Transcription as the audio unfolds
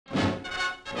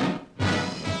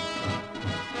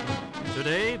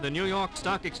Today, the New York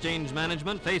Stock Exchange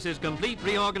management faces complete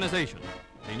reorganization.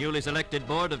 The newly selected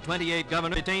board of 28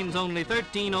 governors retains only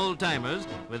 13 old-timers,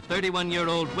 with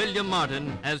 31-year-old William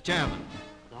Martin as chairman.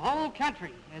 The whole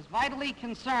country is vitally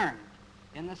concerned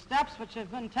in the steps which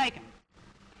have been taken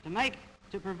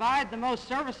to provide the most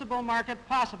serviceable market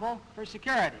possible for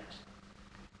securities.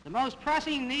 The most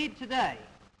pressing need today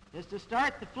is to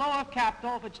start the flow of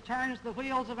capital which turns the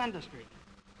wheels of industry.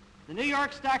 The New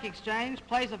York Stock Exchange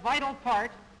plays a vital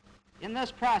part in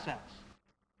this process.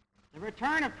 The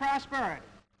return of prosperity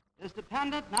is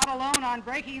dependent not alone on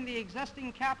breaking the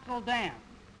existing capital dam,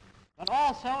 but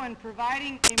also in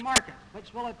providing a market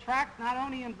which will attract not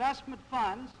only investment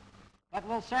funds, but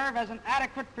will serve as an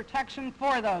adequate protection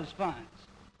for those funds.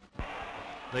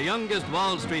 The youngest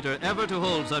Wall Streeter ever to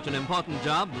hold such an important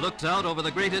job looks out over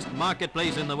the greatest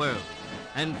marketplace in the world.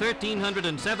 And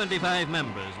 1,375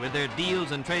 members, with their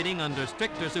deals and trading under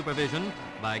stricter supervision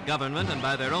by government and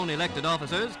by their own elected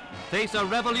officers, face a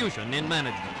revolution in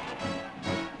management.